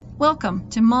Welcome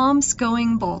to Moms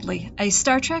Going Boldly, a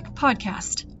Star Trek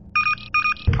podcast.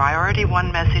 Priority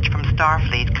 1 message from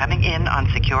Starfleet coming in on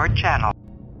secured channel.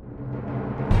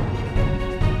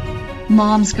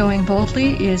 Moms Going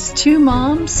Boldly is two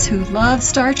moms who love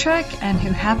Star Trek and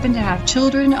who happen to have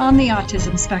children on the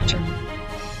autism spectrum.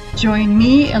 Join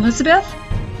me, Elizabeth,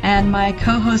 and my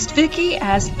co-host Vicky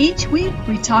as each week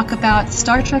we talk about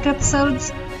Star Trek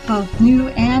episodes, both new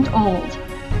and old.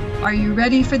 Are you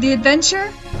ready for the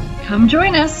adventure? Come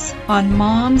join us on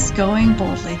Moms Going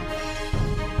Boldly.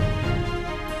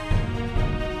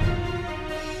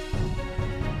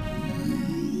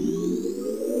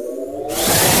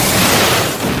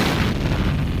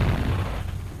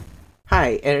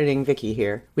 Hi, Editing Vicky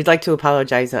here. We'd like to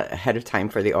apologize ahead of time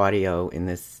for the audio in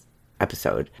this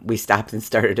episode. We stopped and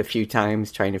started a few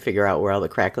times trying to figure out where all the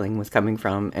crackling was coming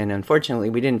from, and unfortunately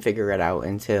we didn't figure it out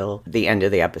until the end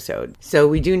of the episode. So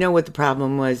we do know what the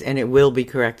problem was, and it will be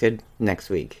corrected next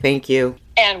week. Thank you.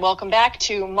 And welcome back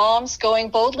to Moms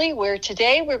Going Boldly, where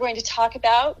today we're going to talk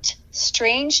about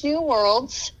Strange New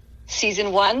Worlds,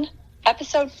 Season 1,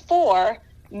 Episode 4,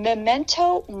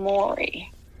 Memento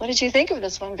Mori. What did you think of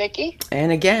this one, Vicky?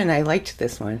 And again, I liked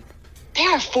this one. They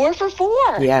are 4 for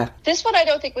 4. Yeah. This one I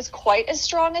don't think was quite as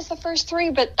strong as the first three,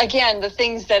 but again, the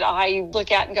things that I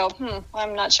look at and go,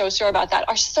 I'm not so sure about that,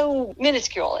 are so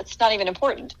minuscule. It's not even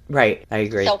important. Right, I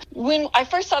agree. So when I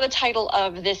first saw the title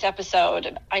of this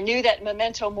episode, I knew that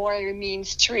Memento Mori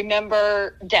means to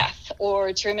remember death,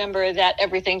 or to remember that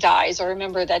everything dies, or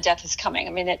remember that death is coming.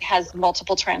 I mean, it has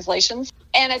multiple translations.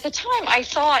 And at the time, I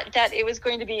thought that it was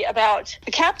going to be about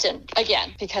the captain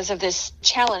again, because of this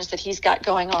challenge that he's got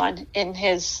going on in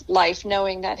his life,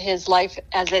 knowing that his life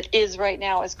as it is right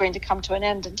now is going to come to an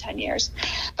end in 10 years.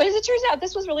 But as it turns out,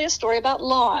 this was really a story about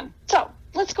La'an. So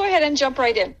let's go ahead and jump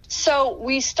right in. So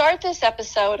we start this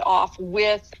episode off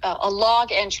with a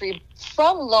log entry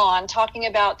from La'an talking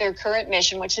about their current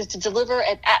mission, which is to deliver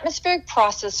an atmospheric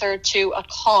processor to a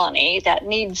colony that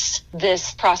needs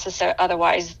this processor,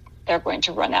 otherwise they're going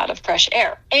to run out of fresh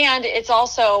air. And it's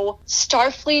also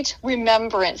Starfleet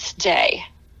Remembrance Day.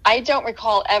 I don't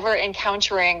recall ever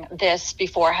encountering this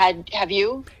before. Have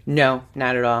you? No,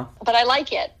 not at all. But I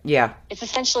like it. Yeah. It's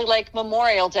essentially like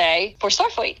Memorial Day for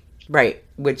Starfleet. Right,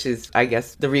 which is, I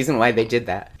guess, the reason why they did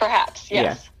that. Perhaps,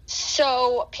 yes. Yeah.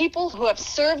 So people who have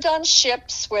served on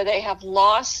ships where they have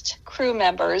lost crew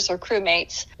members or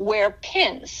crewmates wear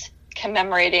pins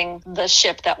commemorating the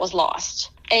ship that was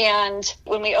lost. And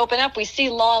when we open up, we see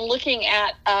La'an looking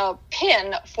at a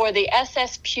pin for the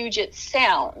SS Puget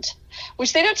Sound,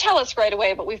 which they don't tell us right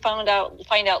away, but we find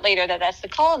out later that that's the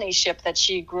colony ship that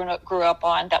she grew up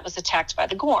on that was attacked by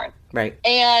the Gorn. Right.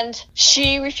 And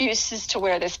she refuses to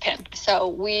wear this pin. So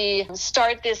we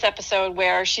start this episode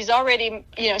where she's already,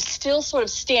 still sort of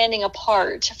standing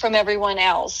apart from everyone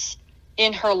else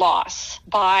in her loss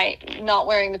by not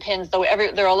wearing the pins, though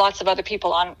there are lots of other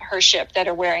people on her ship that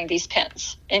are wearing these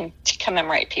pins to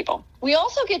commemorate people. We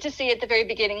also get to see at the very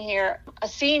beginning here a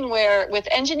scene with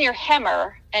Engineer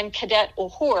Hemmer and Cadet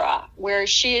Uhura, where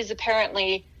she is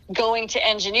apparently going to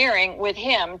engineering with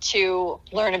him to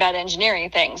learn about engineering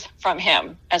things from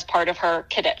him as part of her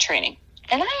cadet training.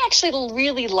 And I actually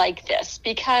really like this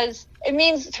because it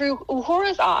means through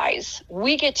Uhura's eyes,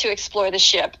 we get to explore the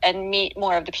ship and meet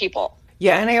more of the people.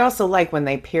 Yeah, and I also like when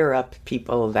they pair up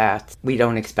people that we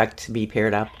don't expect to be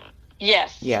paired up.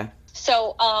 Yes. Yeah.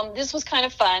 So this was kind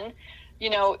of fun.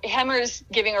 Hemmer's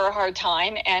giving her a hard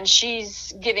time, and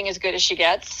she's giving as good as she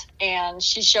gets, and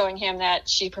she's showing him that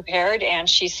she's prepared, and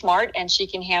she's smart, and she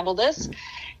can handle this.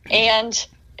 And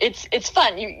it's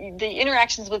fun. The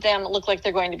interactions with them look like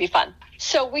they're going to be fun.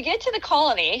 So we get to the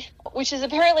colony, which is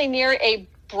apparently near a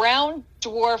brown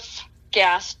dwarf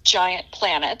gas giant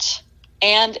planet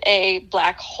and a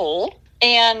black hole,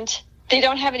 and they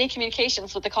don't have any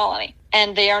communications with the colony,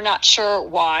 and they are not sure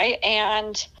why,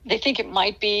 and they think it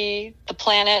might be the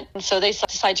planet, and so they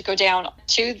decide to go down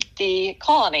to the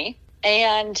colony,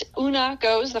 and Una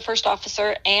goes, the first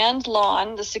officer, and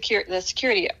La'an, the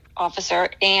security officer,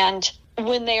 and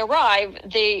when they arrive,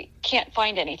 they can't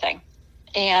find anything,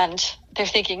 and they're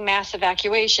thinking mass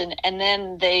evacuation, and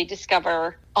then they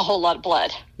discover a whole lot of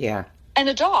blood. Yeah. And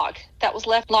a dog that was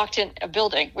left locked in a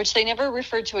building, which they never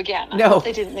referred to again. No. I hope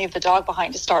they didn't leave the dog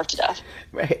behind to starve to death.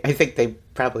 Right. I think they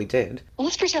probably did. Well,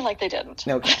 let's pretend like they didn't.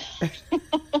 No.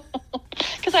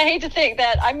 Because I hate to think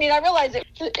that. I mean, I realize that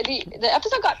the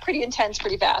episode got pretty intense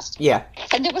pretty fast. Yeah.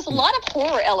 And there was a lot of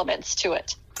horror elements to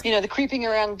it. The creeping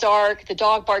around dark, the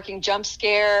dog barking jump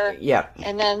scare. Yeah.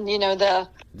 And then, the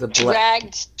blood.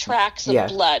 Dragged tracks of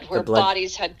blood where blood.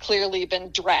 bodies had clearly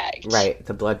been dragged. Right.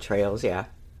 The blood trails. Yeah.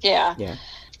 Yeah. Yeah.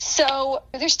 So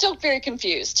they're still very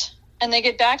confused. And they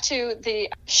get back to the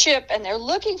ship, and they're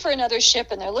looking for another ship,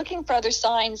 and they're looking for other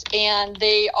signs, and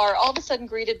they are all of a sudden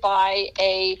greeted by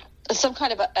some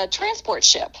kind of a transport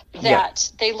ship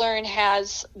that they learn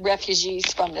has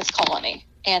refugees from this colony.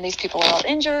 And these people are all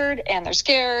injured, and they're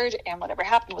scared, and whatever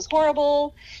happened was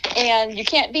horrible. And you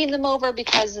can't beam them over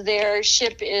because their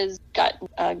ship is got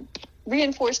a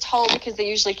reinforced hull because they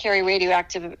usually carry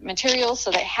radioactive material, so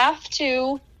they have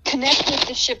to connect with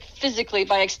the ship physically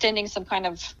by extending some kind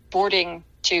of boarding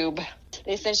tube.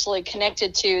 They essentially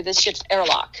connected to the ship's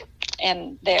airlock,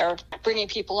 and they're bringing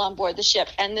people on board the ship.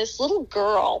 And this little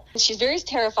girl, she's very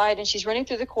terrified, and she's running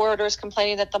through the corridors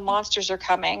complaining that the monsters are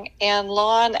coming. And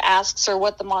Lon asks her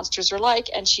what the monsters are like,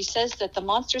 and she says that the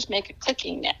monsters make a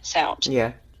clicking sound.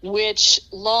 Yeah. Which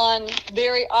Lon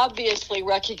very obviously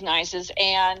recognizes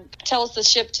and tells the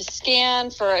ship to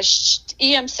scan for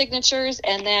EM signatures,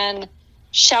 and then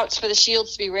shouts for the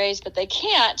shields to be raised, but they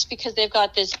can't because they've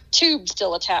got this tube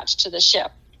still attached to the ship.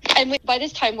 And by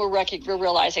this time, we're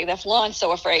realizing that if Lon's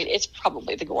so afraid, it's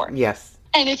probably the Gorn. Yes.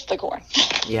 And it's the Gorn.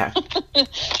 Yeah.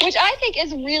 Which I think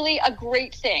is really a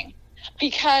great thing,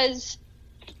 because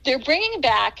they're bringing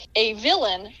back a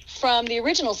villain from the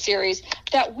original series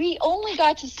that we only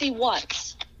got to see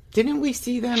once. Didn't we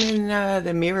see them in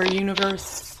the Mirror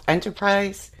Universe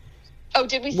Enterprise? Oh,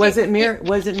 did we see Was it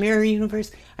Mirror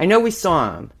Universe? I know we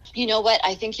saw them. You know what?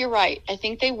 I think you're right. I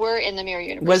think they were in the Mirror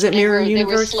Universe. Was it Mirror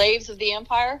Universe? They were slaves of the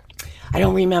Empire. I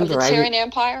don't remember. Of the Terran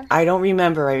Empire? I don't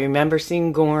remember. I remember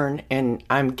seeing Gorn, and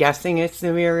I'm guessing it's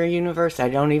the Mirror Universe. I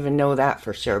don't even know that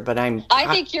for sure, but I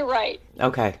think you're right.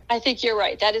 Okay. I think you're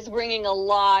right. That is ringing a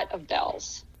lot of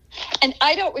bells. And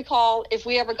I don't recall if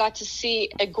we ever got to see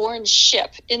a Gorn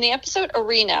ship. In the episode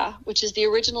Arena, which is the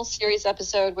original series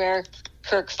episode where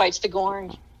Kirk fights the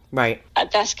Gorn right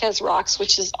at Vasquez Rocks,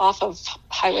 which is off of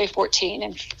Highway 14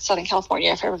 in Southern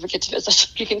California. If I ever get to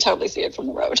visit, you can totally see it from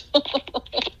the road.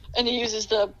 And he uses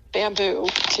the bamboo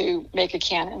to make a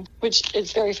cannon, which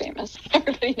is very famous.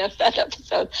 Everybody knows that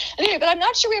episode. Anyway, but I'm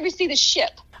not sure we ever see the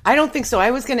ship. I don't think so.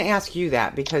 I was going to ask you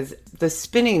that because the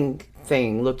spinning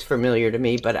thing looked familiar to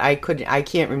me, but I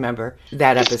can't remember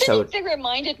that episode. The spinning thing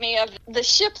reminded me of the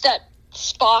ship that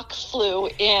Spock flew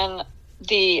in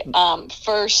the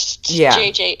first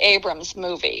J.J. Abrams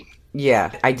movie.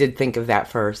 Yeah, I did think of that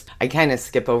first. I kind of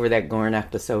skip over that Gorn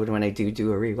episode when I do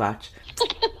a rewatch.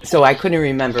 So I couldn't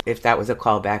remember if that was a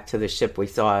callback to the ship we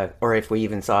saw, or if we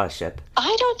even saw a ship.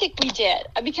 I don't think we did,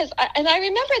 because I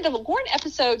remember the Gorn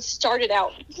episode started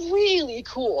out really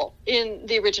cool in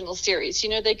the original series. You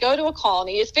know, they go to a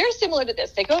colony. It's very similar to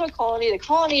this. They go to a colony. The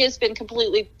colony has been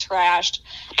completely trashed,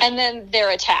 and then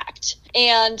they're attacked.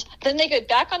 And then they get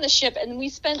back on the ship, and we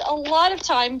spend a lot of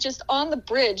time just on the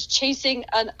bridge chasing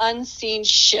an unseen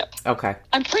ship. Okay.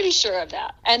 I'm pretty sure of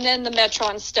that. And then the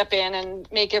Metrons step in and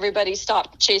make everybody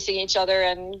stop chasing each other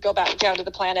and go back down to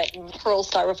the planet and hurl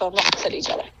styrofoam rocks at each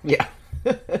other. Yeah.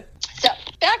 So,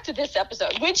 back to this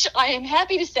episode, which I am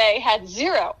happy to say had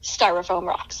 0 styrofoam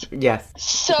rocks. Yes.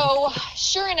 So,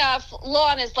 sure enough,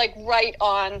 Lon is like right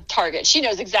on target. She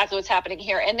knows exactly what's happening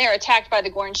here, and they're attacked by the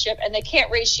Gorn ship, and they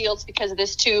can't raise shields because of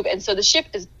this tube, and so the ship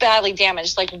is badly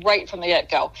damaged, like right from the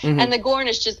get-go. Mm-hmm. And the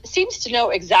Gorn seems to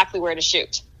know exactly where to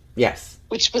shoot. Yes.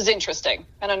 Which was interesting.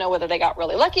 I don't know whether they got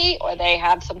really lucky or they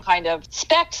had some kind of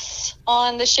specs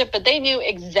on the ship, but they knew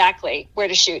exactly where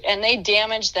to shoot, and they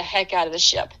damaged the heck out of the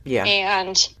ship. Yeah.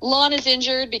 And Lon is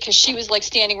injured because she was like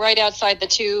standing right outside the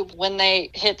tube when they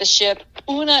hit the ship.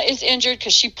 Una is injured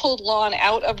because she pulled Lon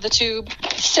out of the tube.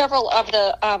 Several of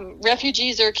the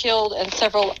refugees are killed, and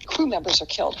several crew members are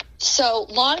killed. So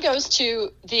Lon goes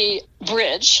to the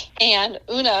bridge, and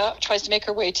Una tries to make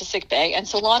her way to sickbay, and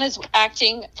so Lon is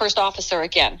acting first officer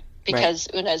again because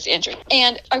right. Una is injured.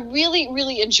 And I really,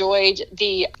 really enjoyed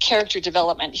the character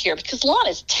development here because Lon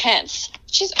is tense.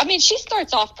 She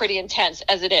starts off pretty intense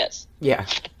as it is. Yeah.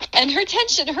 And her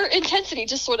intensity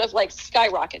just sort of like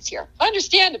skyrockets here.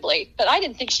 Understandably, but I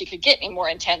didn't think she could get any more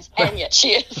intense, and yet she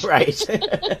is. Right.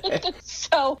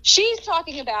 So she's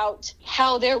talking about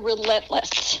how they're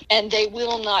relentless and they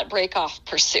will not break off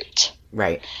pursuit.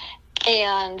 Right.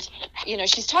 And, you know,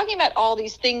 she's talking about all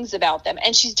these things about them,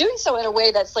 and she's doing so in a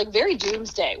way that's like very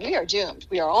doomsday. We are doomed.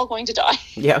 We are all going to die.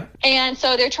 Yeah. And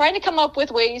so they're trying to come up with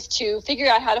ways to figure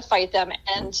out how to fight them.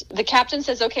 And the captain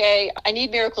says, okay, I need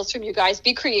miracles from you guys.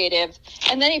 Be creative.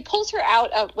 And then he pulls her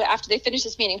out after they finish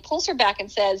this meeting, pulls her back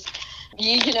and says,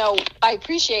 you know, I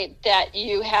appreciate that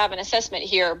you have an assessment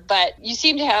here, but you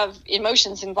seem to have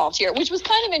emotions involved here, which was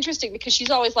kind of interesting because she's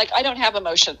always like, I don't have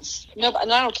emotions. No,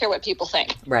 and I don't care what people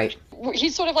think. Right.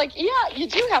 he's sort of like, yeah, you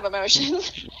do have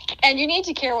emotions and you need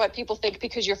to care what people think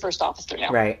because you're first officer now.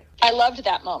 Right. I loved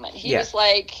that moment. He was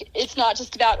like, it's not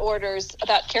just about orders,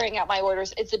 about carrying out my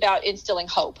orders. It's about instilling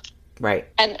hope. Right.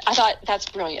 And I thought that's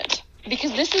brilliant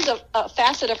because this is a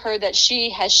facet of her that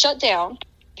she has shut down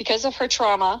because of her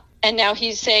trauma. And now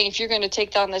he's saying, if you're going to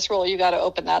take on this role, you got to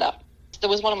open that up. That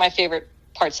was one of my favorite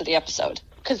parts of the episode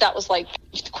because that was like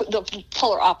the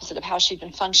polar opposite of how she'd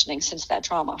been functioning since that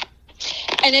trauma.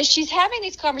 And as she's having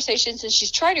these conversations and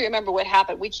she's trying to remember what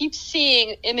happened, we keep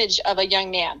seeing image of a young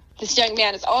man. This young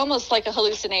man is almost like a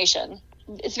hallucination.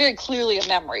 It's very clearly a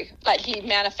memory, but he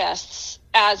manifests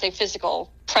as a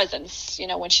physical presence, you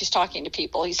know, when she's talking to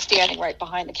people. He's standing right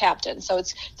behind the captain. So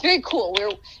it's very cool.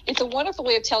 It's a wonderful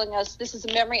way of telling us this is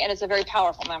a memory, and it's a very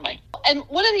powerful memory. And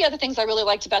one of the other things I really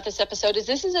liked about this episode is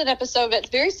this is an episode that's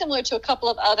very similar to a couple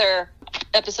of other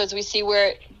episodes we see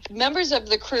where members of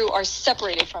the crew are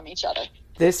separated from each other.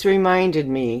 This reminded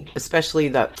me, especially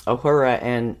the Uhura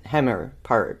and Hemmer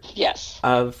part. Yes.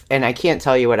 And I can't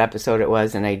tell you what episode it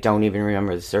was, and I don't even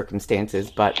remember the circumstances,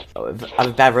 but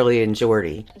of Beverly and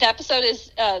Geordi. The episode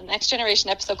is a Next Generation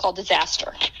episode called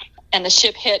Disaster. And the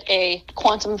ship hit a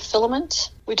quantum filament,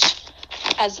 which,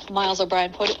 as Miles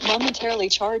O'Brien put it, momentarily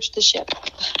charged the ship.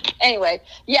 Anyway,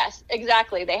 yes,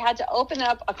 exactly. They had to open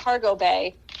up a cargo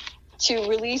bay to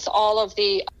release all of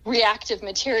the reactive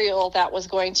material that was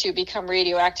going to become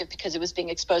radioactive because it was being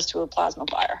exposed to a plasma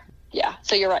fire. Yeah,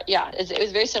 so you're right. Yeah, it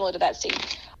was very similar to that scene.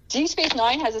 Deep Space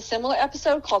Nine has a similar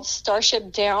episode called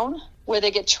Starship Down, where they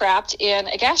get trapped in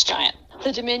a gas giant.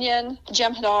 The Dominion,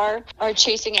 Jem'Hadar, are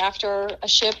chasing after a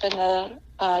ship, and the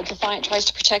Defiant tries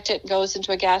to protect it and goes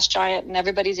into a gas giant, and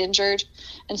everybody's injured.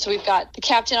 And so we've got the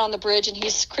captain on the bridge, and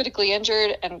he's critically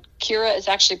injured, and Kira is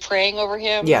actually praying over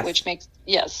him, which makes...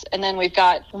 Yes, and then we've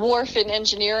got Worf in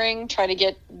engineering, trying to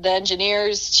get the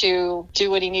engineers to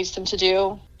do what he needs them to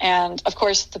do. And, of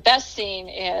course, the best scene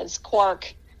is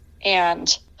Quark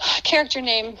and a character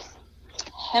named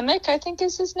Hemmick, I think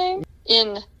is his name,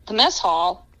 in the mess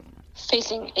hall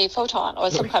facing a photon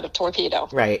or some kind of torpedo.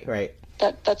 Right.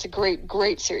 That's a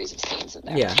great series of scenes in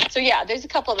there. Yeah. So, yeah, there's a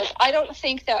couple of those. I don't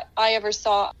think that I ever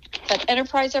saw that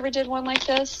Enterprise ever did one like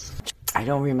this. I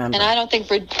don't remember. And I don't think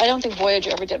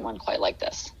Voyager ever did one quite like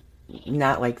this.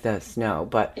 Not like this, no.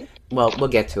 But, well, we'll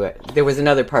get to it. There was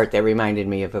another part that reminded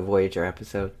me of a Voyager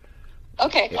episode.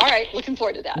 Okay, all right. Looking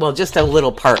forward to that. Well, just a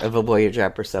little part of a Voyager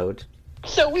episode.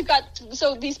 So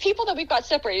these people that we've got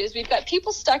separated is we've got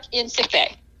people stuck in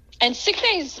sickbay. And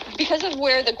sickbay is, because of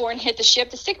where the Gorn hit the ship,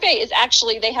 the sickbay is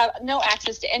actually, they have no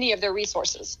access to any of their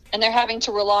resources. And they're having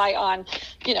to rely on,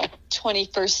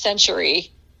 21st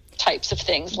century types of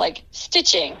things like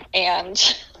stitching and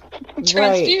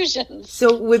transfusions. Right.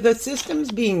 So with the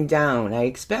systems being down, I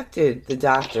expected the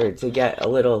doctor to get a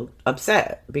little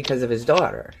upset because of his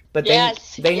daughter. But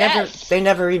they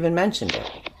never even mentioned it.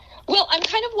 Well, I'm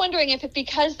kind of wondering if it's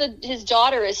because his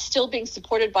daughter is still being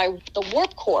supported by the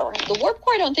Warp Core. The Warp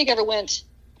Core I don't think ever went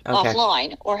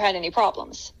offline or had any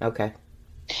problems. Okay.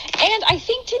 And I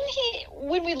think, didn't he,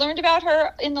 when we learned about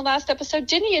her in the last episode,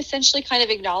 didn't he essentially kind of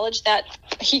acknowledge that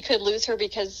he could lose her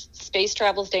because space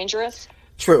travel is dangerous?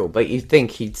 True, but you think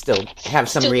he'd still have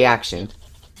some reaction.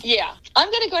 Yeah.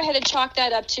 I'm going to go ahead and chalk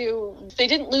that up to, if they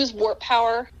didn't lose warp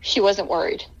power, he wasn't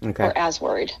worried or as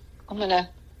worried. I'm going to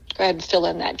go ahead and fill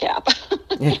in that gap.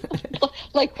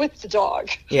 Like with the dog.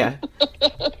 Yeah.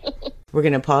 We're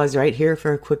going to pause right here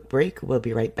for a quick break. We'll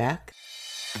be right back.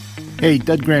 Hey,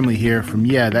 Doug Gramley here from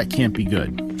Yeah, That Can't Be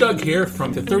Good. Doug here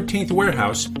from the 13th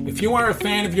Warehouse. If you are a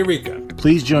fan of Eureka,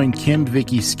 please join Kim,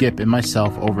 Vicky, Skip, and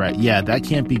myself over at Yeah, That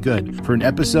Can't Be Good for an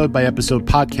episode-by-episode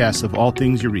podcast of all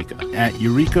things Eureka at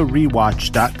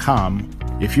EurekaRewatch.com.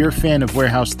 If you're a fan of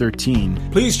Warehouse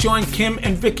 13, please join Kim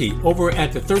and Vicky over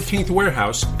at the 13th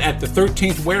Warehouse at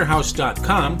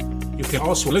the13thwarehouse.com. You can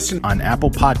also listen on Apple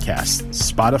Podcasts,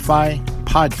 Spotify,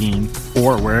 Podbean,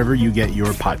 or wherever you get your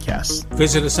podcasts.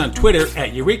 Visit us on Twitter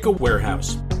at Eureka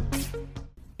Warehouse.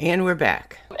 And we're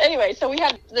back. Anyway, so we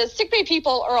have the sickbay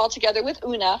people are all together with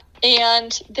Una,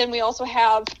 and then we also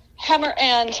have Hemmer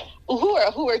and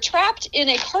Uhura, who are trapped in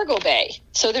a cargo bay.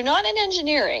 So they're not in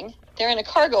engineering. They're in a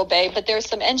cargo bay, but there's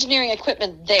some engineering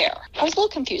equipment there. I was a little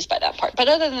confused by that part, but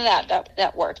other than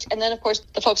that worked. And then, of course,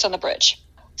 the folks on the bridge.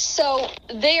 So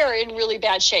they are in really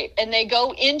bad shape, and they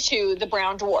go into the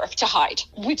brown dwarf to hide,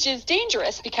 which is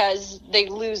dangerous because they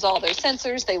lose all their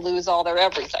sensors, they lose all their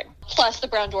everything. Plus, the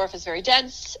brown dwarf is very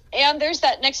dense, and there's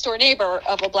that next-door neighbor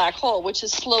of a black hole, which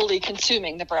is slowly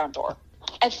consuming the brown dwarf.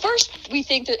 At first, we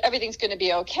think that everything's going to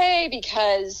be okay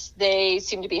because they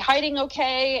seem to be hiding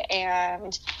okay,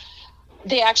 and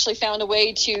they actually found a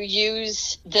way to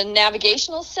use the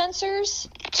navigational sensors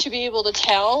to be able to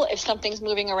tell if something's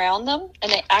moving around them,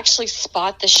 and they actually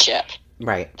spot the ship,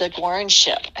 Right. the Gorn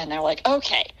ship, and they're like,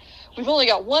 okay, we've only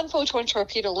got one photon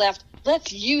torpedo left.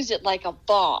 Let's use it like a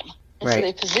bomb. And so Right.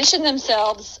 they position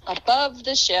themselves above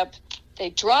the ship. They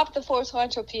drop the photon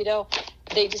torpedo.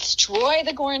 They destroy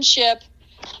the Gorn ship,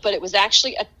 but it was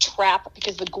actually a trap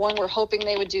because the Gorn were hoping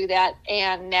they would do that,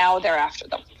 and now they're after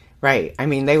them. Right. I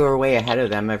mean, they were way ahead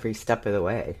of them every step of the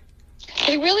way.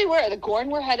 They really were. The Gorn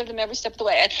were ahead of them every step of the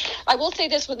way. And I will say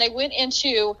this, when they went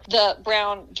into the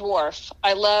brown dwarf,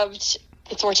 I loved,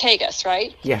 it's Ortegas,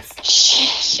 right? Yes.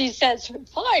 She says,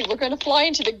 fine, we're going to fly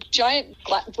into the giant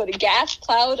gas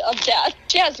cloud of death.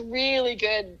 She has really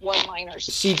good one-liners.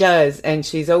 She does, and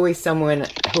she's always someone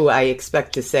who I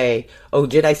expect to say, oh,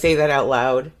 did I say that out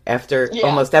loud? After Yeah.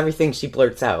 almost everything she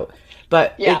blurts out.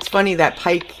 But Yeah. it's funny that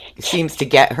Pike seems to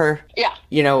get her. Yeah.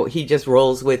 You know, he just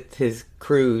rolls with his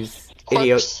crew's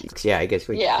Quirks. idiot. Yeah, I guess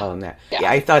we could Yeah. call him that. Yeah.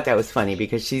 Yeah, I thought that was funny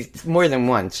because she's more than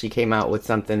once she came out with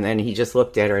something and he just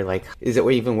looked at her like, is it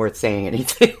even worth saying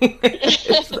anything?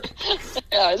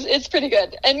 Yeah, it's pretty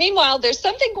good. And meanwhile, there's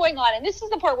something going on, and this is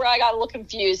the part where I got a little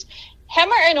confused.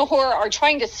 Hammer and Uhura are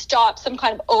trying to stop some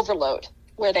kind of overload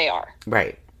where they are.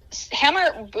 Right.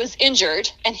 Hammer was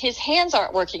injured, and his hands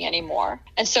aren't working anymore.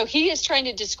 And so he is trying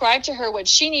to describe to her what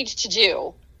she needs to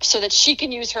do so that she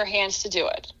can use her hands to do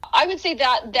it. I would say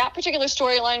that that particular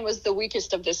storyline was the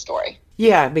weakest of this story.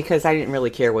 Yeah, because I didn't really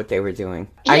care what they were doing.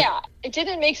 Yeah, it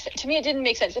didn't make sense. To me, it didn't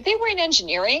make sense. If they were in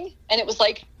engineering, and it was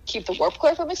like, keep the warp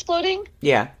core from exploding,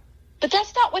 Yeah. but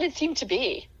that's not what it seemed to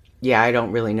be. Yeah, I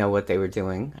don't really know what they were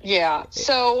doing. Yeah,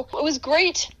 so it was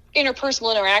great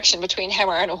interpersonal interaction between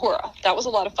Hammer and Uhura. That was a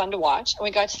lot of fun to watch. And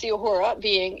we got to see Uhura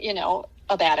being, you know,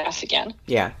 a badass again.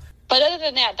 Yeah. But other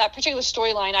than that, that particular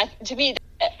storyline, to me,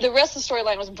 the rest of the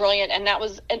storyline was brilliant. And that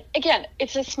was, and again,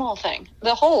 it's a small thing.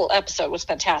 The whole episode was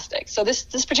fantastic. So this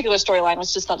particular storyline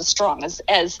was just not as strong as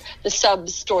the sub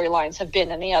storylines have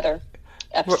been in the other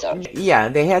episode. Yeah,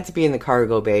 they had to be in the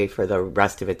cargo bay for the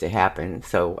rest of it to happen.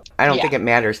 So I don't think it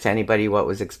matters to anybody what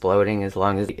was exploding as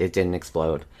long as it didn't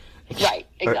explode. Right,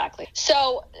 exactly.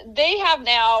 So they have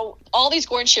now all these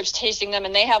Gorn ships chasing them,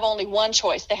 and they have only one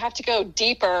choice. They have to go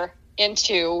deeper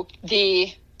into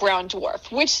the brown dwarf,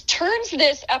 which turns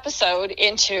this episode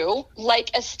into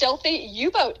like a stealthy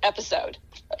U-boat episode.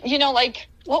 You know, like,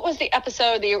 what was the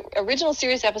episode, the original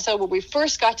series episode where we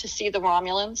first got to see the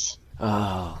Romulans?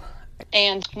 Oh.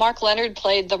 And Mark Leonard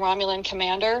played the Romulan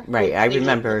commander. Right, I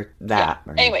remember that.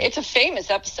 Yeah. Anyway, it's a famous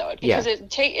episode because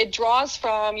it draws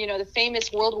from, you know, the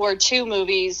famous World War II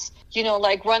movies, you know,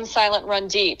 like Run Silent, Run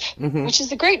Deep, which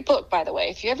is a great book, by the way.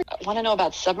 If you ever want to know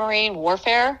about submarine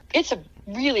warfare, it's a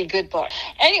really good book.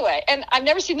 Anyway, and I've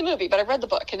never seen the movie, but I've read the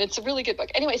book, and it's a really good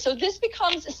book. Anyway, so this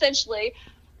becomes essentially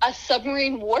a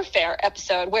submarine warfare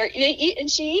episode where they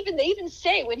even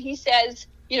say when he says,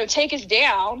 you know, take us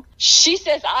down, she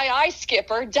says, aye, aye,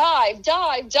 skipper, dive,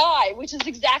 dive, dive, which is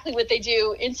exactly what they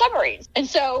do in submarines. And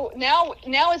so now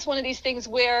it's one of these things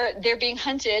where they're being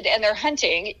hunted, and they're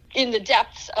hunting in the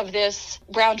depths of this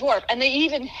brown dwarf. And they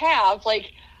even have,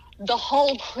 like, the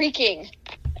hull creaking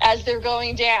as they're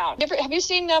going down. Have you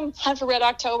seen Hunt for Red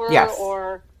October? Yes.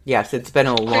 Or Yes, it's been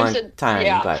a long time.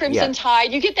 Yeah, but Crimson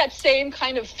Tide. You get that same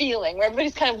kind of feeling where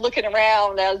everybody's kind of looking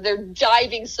around as they're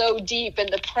diving so deep, and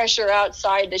the pressure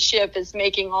outside the ship is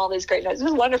making all this great noise. It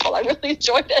was wonderful. I really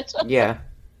enjoyed it. Yeah.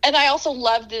 And I also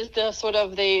love the sort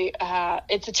of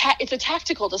it's a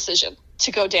tactical decision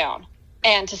to go down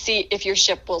and to see if your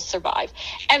ship will survive.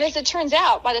 And as it turns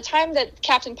out, by the time that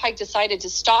Captain Pike decided to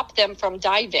stop them from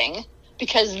diving,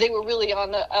 because they were really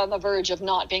on the verge of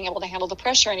not being able to handle the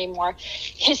pressure anymore,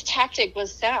 his tactic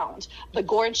was sound. The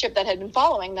Gorn ship that had been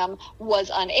following them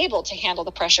was unable to handle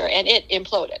the pressure, and it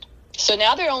imploded. So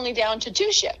now they're only down to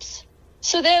 2 ships.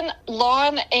 So then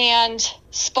Lon and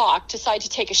Spock decide to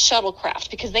take a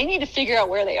shuttlecraft because they need to figure out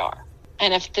where they are.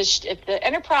 And if the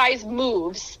Enterprise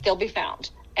moves, they'll be found.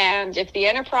 And if the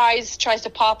Enterprise tries to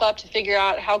pop up to figure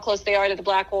out how close they are to the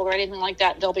black hole or anything like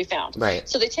that, they'll be found. Right.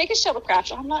 So they take a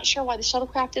shuttlecraft. I'm not sure why the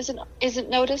shuttlecraft isn't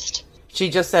noticed. She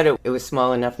just said it was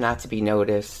small enough not to be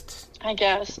noticed. I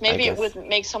guess. Maybe it wouldn't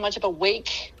make so much of a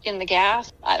wake in the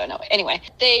gas. I don't know. Anyway,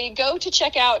 they go to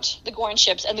check out the Gorn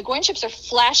ships, and the Gorn ships are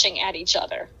flashing at each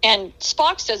other. And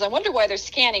Spock says, I wonder why they're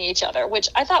scanning each other, which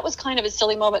I thought was kind of a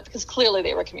silly moment because clearly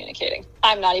they were communicating.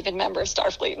 I'm not even a member of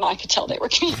Starfleet, and I could tell they were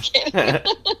communicating.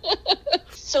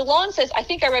 So Lon says, I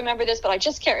think I remember this, but I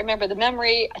just can't remember the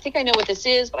memory. I think I know what this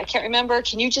is, but I can't remember.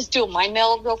 Can you just do a mind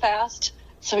meld real fast?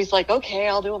 So he's like, okay,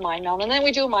 I'll do a mind meld. And then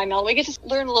we do a mind meld. We get to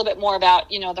learn a little bit more about,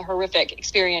 the horrific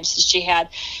experiences she had,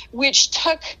 which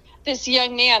took this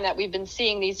young man that we've been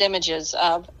seeing these images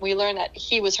of. We learn that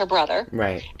he was her brother.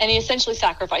 Right. And he essentially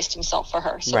sacrificed himself for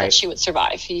her so that she would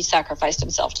survive. He sacrificed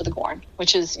himself to the Gorn,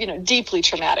 which is, deeply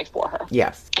traumatic for her.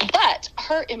 Yes. But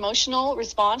her emotional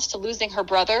response to losing her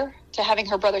brother, to having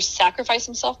her brother sacrifice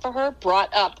himself for her,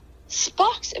 brought up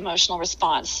Spock's emotional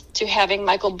response to having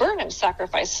Michael Burnham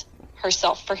sacrifice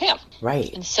herself for him.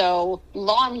 Right. And so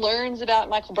Lon learns about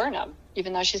Michael Burnham,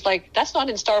 even though she's like, that's not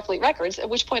in Starfleet records, at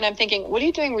which point I'm thinking, what are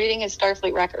you doing reading his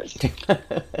Starfleet records?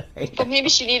 But maybe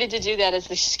she needed to do that as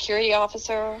the security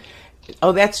officer.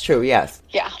 Oh, that's true, yes.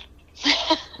 Yeah.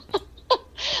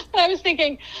 But I was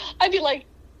thinking, I'd be like,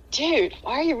 dude,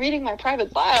 why are you reading my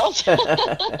private files?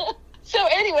 So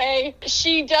anyway,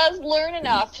 she does learn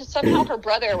enough. Somehow her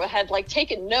brother had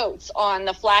taken notes on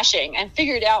the flashing and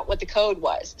figured out what the code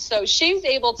was. So she's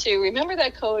able to remember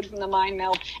that code from the mind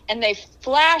meld, and they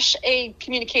flash a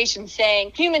communication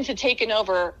saying humans had taken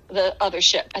over the other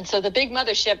ship. And so the big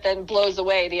mothership then blows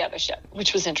away the other ship,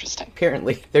 which was interesting.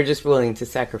 Apparently, they're just willing to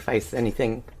sacrifice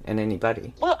anything and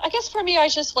anybody. Well, I guess for me, I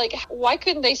was just like, why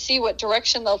couldn't they see what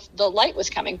direction the light was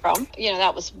coming from?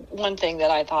 That was one thing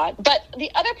that I thought. But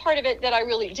the other part of it that I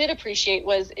really did appreciate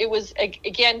was, it was,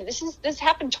 again, this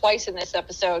happened twice in this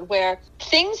episode, where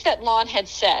things that Lon had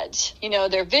said,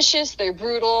 they're vicious, they're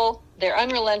brutal, they're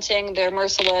unrelenting, they're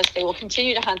merciless, they will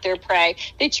continue to hunt their prey.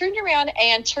 They turned around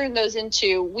and turned those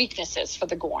into weaknesses for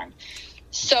the Gorn.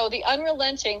 So the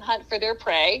unrelenting hunt for their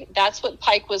prey, that's what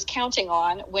Pike was counting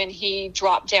on when he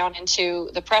dropped down into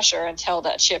the pressure until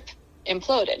that ship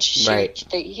imploded.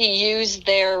 He used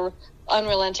their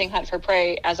unrelenting hunt for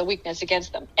prey as a weakness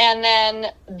against them. And then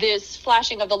this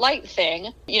flashing of the light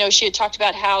thing, she had talked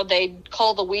about how they'd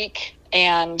call the weak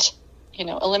and,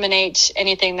 eliminate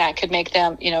anything that could make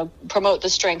them, promote the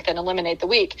strength and eliminate the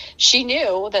weak. She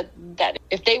knew that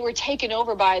if they were taken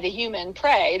over by the human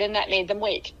prey, then that made them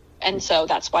weak. And so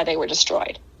that's why they were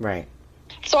destroyed. Right.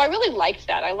 So I really liked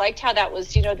that. I liked how that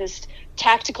was, this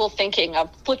tactical thinking of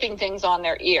flipping things on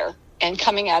their ear and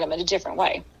coming at them in a different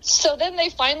way. So then they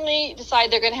finally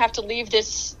decide they're going to have to leave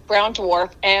this brown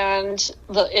dwarf, and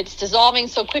it's dissolving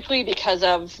so quickly because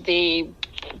of the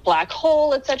black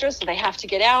hole, etc. So they have to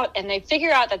get out, and they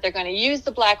figure out that they're going to use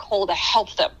the black hole to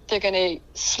help them. They're going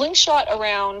to slingshot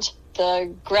around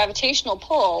the gravitational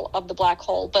pull of the black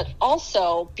hole, but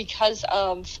also because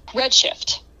of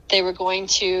redshift. They were going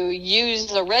to use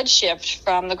the redshift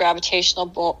from the gravitational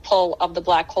pull of the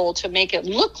black hole to make it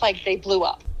look like they blew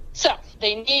up. So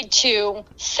they need to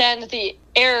send the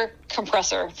air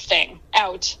compressor thing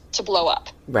out to blow up.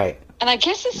 Right. And I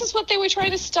guess this is what they were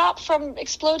trying to stop from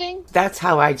exploding. That's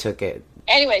how I took it.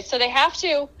 Anyway, so they have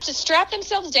to strap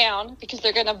themselves down because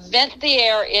they're going to vent the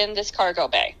air in this cargo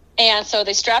bay. And so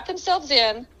they strap themselves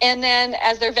in, and then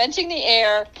as they're venting the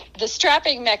air, the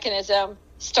strapping mechanism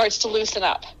starts to loosen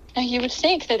up. Now, you would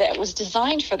think that it was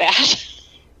designed for that.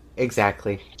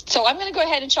 Exactly. So I'm going to go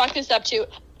ahead and chalk this up to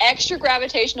extra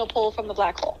gravitational pull from the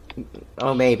black hole.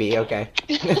 Oh, maybe. Okay.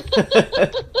 Because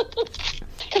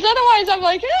otherwise I'm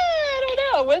like, I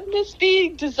don't know. Wouldn't this be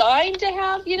designed to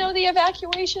have, the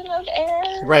evacuation of air?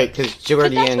 Right, because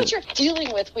Geordi that's what you're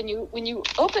dealing with when you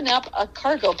open up a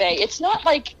cargo bay. It's not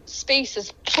like space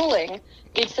is pulling.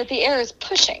 It's that the air is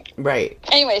pushing. Right.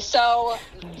 Anyway, so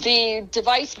the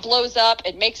device blows up.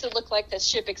 It makes it look like the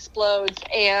ship explodes,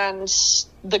 and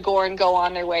the Gorn go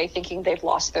on their way thinking they've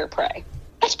lost their prey.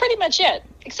 That's pretty much it,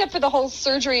 except for the whole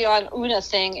surgery on Una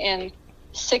thing in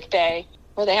sickbay,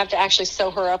 where they have to actually sew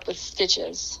her up with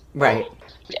stitches. Right.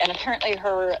 And apparently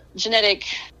her genetic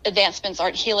advancements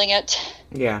aren't healing it.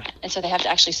 Yeah. And so they have to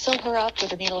actually sew her up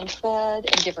with a needle and thread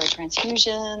and give her a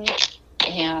transfusion.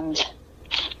 And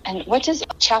what does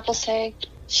Chapel say?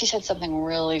 She said something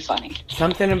really funny.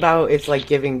 Something about it's like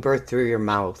giving birth through your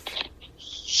mouth.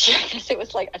 Yes, it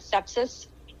was like a sepsis.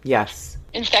 Yes.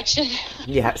 Infection.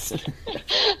 Yes.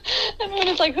 Everyone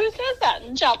is like, who says that?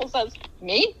 And Chapel says,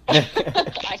 me?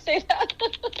 I say that.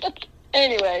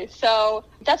 Anyway, so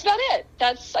that's about it.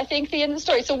 That's, I think, the end of the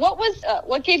story. So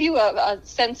what gave you a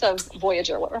sense of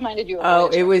Voyager? What reminded you of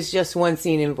Voyager? It was just one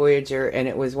scene in Voyager, and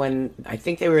it was when, I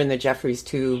think they were in the Jeffries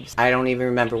tubes. I don't even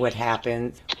remember what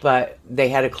happened, but they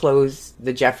had to close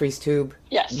the Jeffries tube.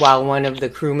 Yes. While one of the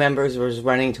crew members was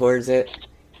running towards it.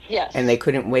 Yes. And they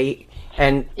couldn't wait.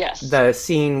 And yes. The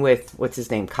scene with, what's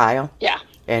his name, Kyle? Yeah.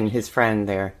 And his friend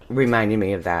there reminded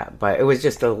me of that. But it was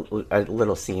just a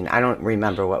little scene. I don't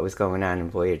remember what was going on in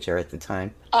Voyager at the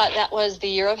time. That was the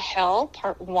Year of Hell,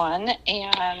 Part 1.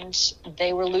 And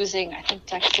they were losing, I think,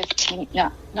 Deck 15.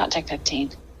 No, not Deck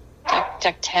 15.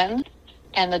 Deck 10.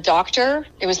 And the doctor,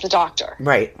 it was the doctor.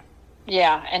 Right.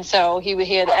 Yeah, and so he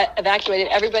had evacuated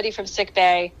everybody from sick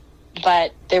bay,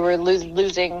 but they were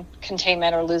losing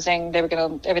containment, or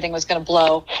everything was going to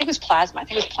blow. I think it was plasma. I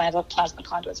think it was plasma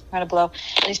conduits were going to blow.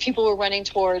 And these people were running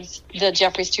towards the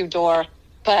Jeffries tube door,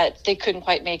 but they couldn't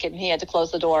quite make it, and he had to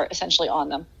close the door essentially on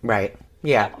them. Right.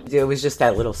 Yeah, it was just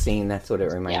that little scene. That's what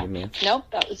it reminded me of. Nope,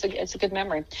 it's a good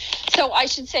memory. So I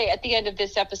should say at the end of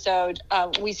this episode,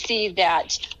 we see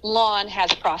that Lon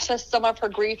has processed some of her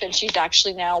grief, and she's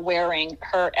actually now wearing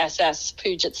her SS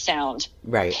Puget Sound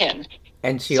pin.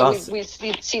 And we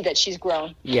see that she's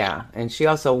grown. Yeah, and she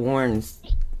also warns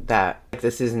that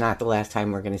this is not the last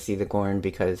time we're going to see the Gorn,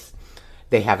 because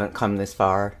they haven't come this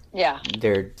far. Yeah.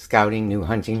 They're scouting new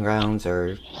hunting grounds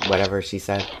or whatever she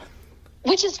said.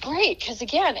 Which is great, because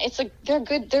again, they're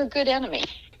a good enemy.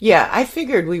 Yeah, I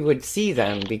figured we would see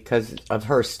them because of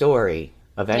her story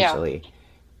eventually. Yeah.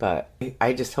 But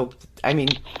I just hope,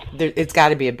 it's got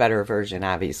to be a better version,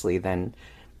 obviously, than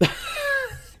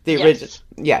the original.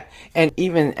 Yeah, and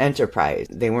even Enterprise,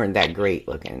 they weren't that great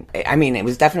looking. It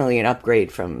was definitely an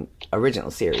upgrade from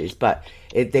original series, but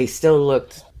they still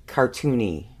looked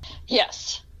cartoony.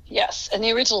 Yes, and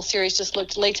the original series just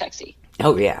looked latexy.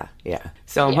 Oh, yeah.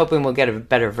 So I'm hoping we'll get a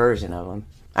better version of them.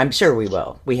 I'm sure we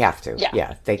will. We have to.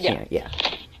 Yeah, they can't. Yeah.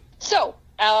 So,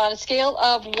 on a scale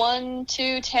of 1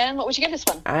 to 10, what would you give this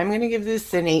one? I'm going to give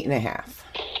this an 8.5.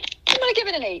 I'm going to give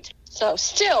it an 8. So,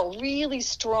 still really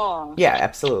strong. Yeah,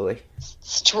 absolutely.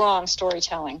 Strong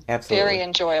storytelling. Absolutely. Very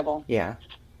enjoyable. Yeah.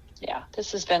 Yeah,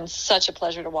 this has been such a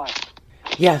pleasure to watch.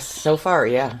 Yes, so far,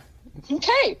 yeah.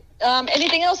 Okay.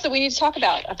 Anything else that we need to talk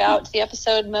about the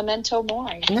episode Memento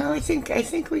Mori? No, I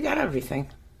think we got everything.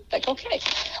 Okay.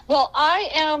 Well,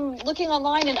 I am looking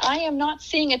online, and I am not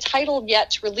seeing a title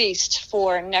yet released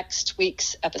for next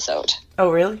week's episode.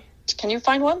 Oh, really? Can you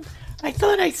find one? I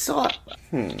thought I saw...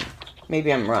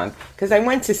 Maybe I'm wrong. Because I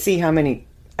went to see how many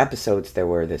episodes there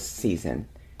were this season.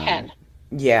 10.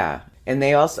 Yeah. And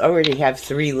they also already have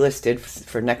 3 listed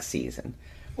for next season.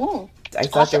 Ooh. I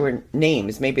thought there were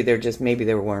names. Maybe there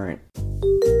weren't.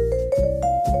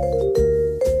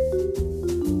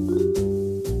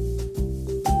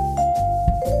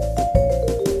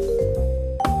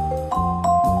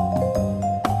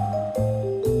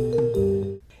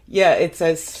 Yeah, it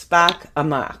says Spock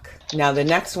Amok. Now, the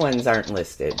next ones aren't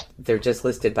listed. They're just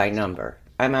listed by number.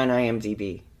 I'm on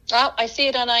IMDb. Oh, I see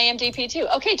it on IMDb too.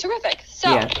 Okay, terrific.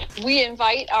 So we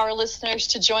invite our listeners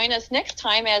to join us next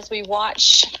time as we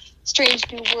watch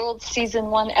Strange New Worlds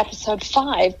Season 1, Episode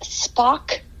 5,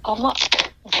 Spock Amok.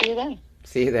 We'll see you then.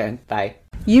 See you then. Bye.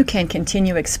 You can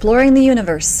continue exploring the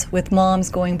universe with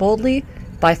Moms Going Boldly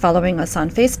by following us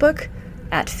on Facebook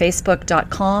at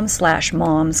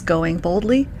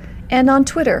facebook.com/momsgoingboldly and on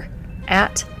Twitter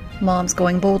at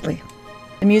momsgoingboldly.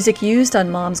 The music used on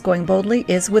Moms Going Boldly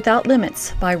is Without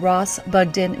Limits by Ross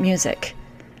Bugden Music.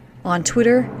 On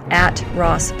Twitter at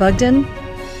Ross Bugden.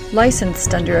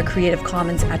 Licensed under a Creative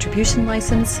Commons Attribution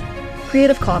License,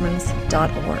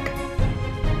 creativecommons.org.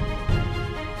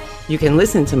 You can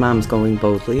listen to Moms Going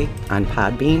Boldly on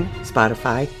Podbean,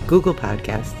 Spotify, Google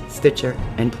Podcasts, Stitcher,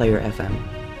 and Player FM.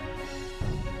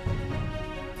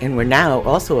 And we're now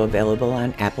also available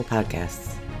on Apple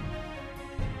Podcasts.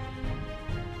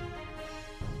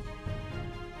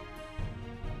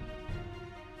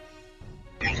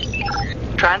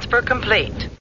 Transfer complete.